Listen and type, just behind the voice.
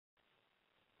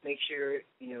make sure,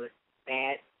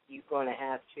 that you're going to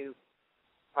have to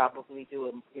probably do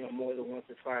it, more than once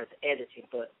as far as editing.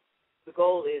 But the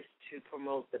goal is to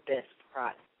promote the best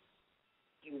product.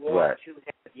 You want to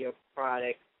have your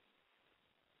product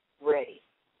ready.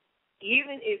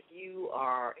 Even if you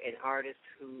are an artist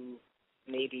who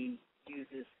maybe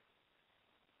uses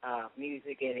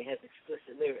music and it has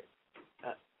explicit lyrics,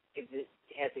 if it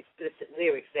has explicit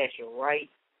lyrics, that's your right,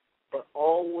 but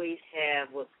always have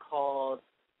what's called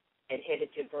an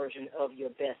edited version of your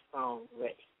best song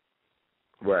ready.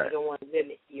 Right. You don't want to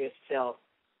limit yourself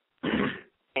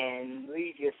and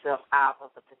leave yourself out of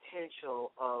the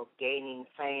potential of gaining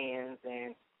fans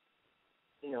and,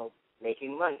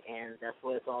 making money, and that's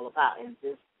what it's all about. And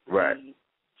this leads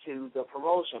to the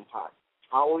promotion part.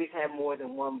 I always have more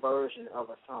than one version of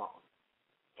a song.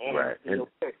 And, because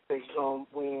you're going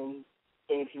to win,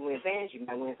 and if you win fans, you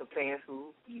might win some fans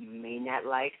who you may not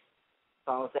like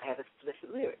songs that have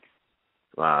explicit lyrics.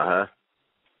 Uh-huh.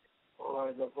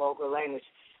 Or the vulgar language.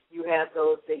 You have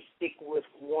those, they stick with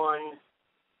one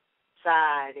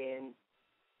side, and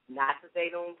not that they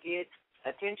don't get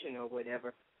attention or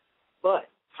whatever, but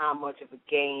how much of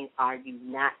a gain are you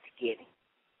not getting?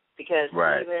 Because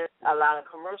even a lot of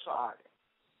commercial artists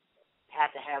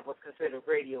have to have what's considered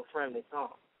radio-friendly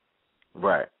songs.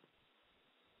 Right.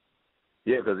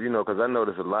 Yeah, because I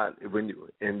notice a lot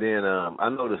I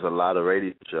notice a lot of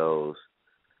radio shows.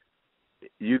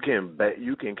 You can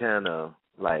kind of,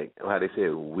 like how they say,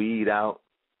 weed out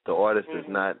the artist that's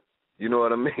not. You know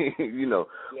what I mean?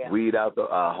 Weed out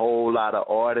a whole lot of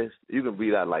artists. You can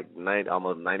weed out like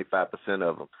almost 95%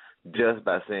 of them just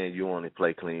by saying you only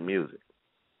play clean music.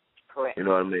 Correct. You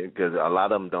know what I mean? Because a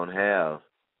lot of them don't have,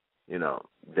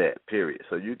 that period.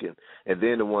 So you can, and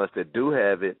then the ones that do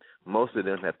have it, most of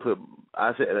them have put.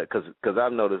 I said because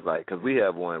I've noticed because we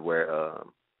have one where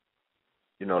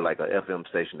like a FM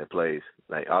station that plays,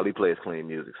 like all he plays clean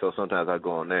music. So sometimes I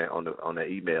go on there on the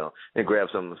email and grab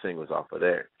some of the singles off of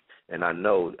there. And I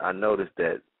noticed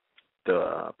that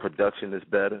the production is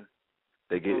better.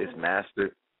 They get it's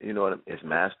mastered, it's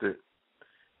mastered,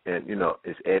 and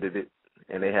it's edited,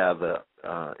 and they have the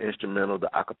instrumental, the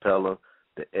acapella,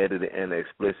 the edited, and the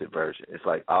explicit version. It's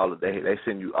like they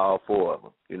send you all four of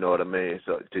them. You know what I mean?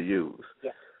 So to use.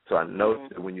 Yeah. So I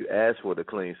noticed that when you ask for the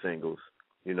clean singles,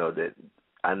 that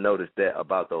I noticed that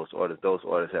about those artists. Those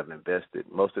artists have invested.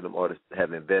 Most of them artists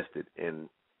have invested in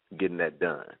getting that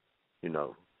done.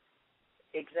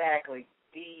 Exactly.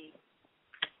 The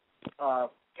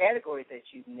categories that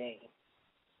you named,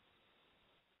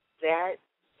 that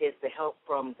is the help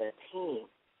from the team.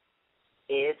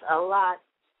 It's a lot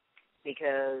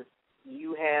because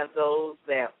you have those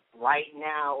that right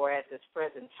now or at this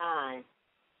present time,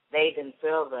 they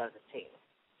themselves are the team.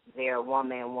 They're a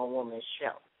one-man, one-woman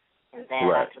show. And that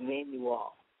I commend you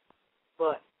all.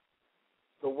 But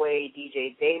the way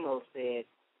DJ Damo said,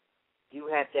 you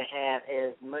have to have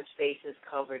as much bases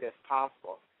covered as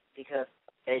possible because,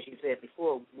 as you said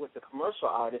before, with the commercial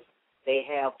artists, they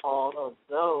have all of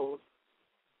those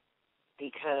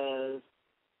because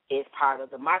it's part of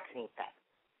the marketing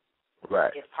factor.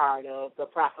 Right. It's part of the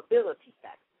profitability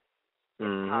factor.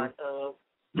 It's part of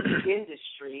the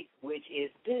industry, which is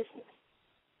business.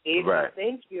 If you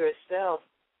think yourself,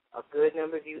 a good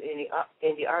number of you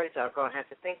indie artists are going to have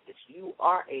to think this. You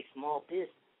are a small business.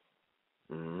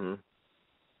 Mm-hmm.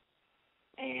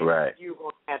 And you're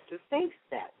going to have to think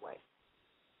that way.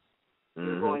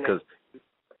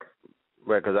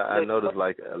 Because I noticed,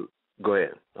 go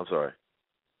ahead. I'm sorry.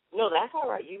 No, that's all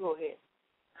right. You go ahead.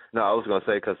 No, I was going to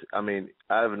say, because,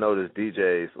 I've noticed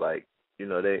DJs,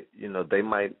 they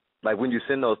might, when you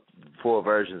send those four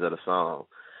versions of the song,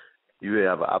 you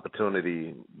have an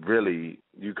opportunity, really,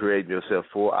 you create yourself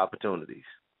four opportunities.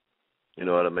 You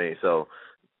know what I mean? So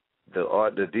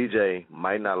the DJ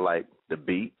might not like the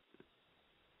beat,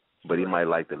 but he might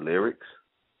like the lyrics.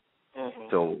 Mm-hmm.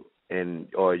 So,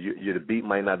 the beat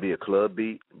might not be a club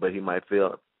beat, but he might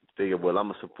figure, well, I'm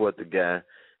going to support the guy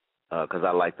because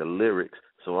I like the lyrics,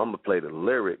 so I'm going to play the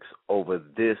lyrics over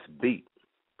this beat.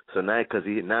 So now, because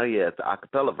he has the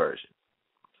acapella version.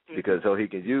 Because so he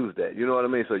can use that, you know what I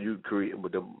mean. So you create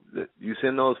you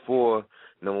send those four.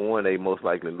 Number one, they most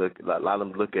likely a lot of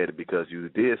them look at it because you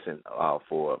did send all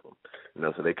four of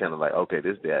them, So they kind of like, okay,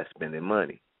 this guy's spending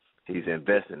money, he's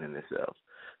investing in himself.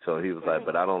 So he was like,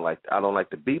 but I don't like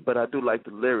the beat, but I do like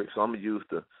the lyrics. So I'm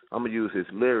gonna use his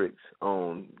lyrics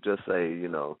on just say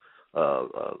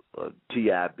a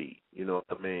T.I. beat, you know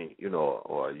what I mean,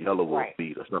 or a Yellow Wolf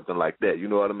beat or something like that, you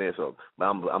know what I mean. So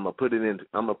I'm gonna put it in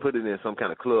some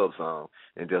kind of club song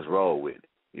and just roll with it,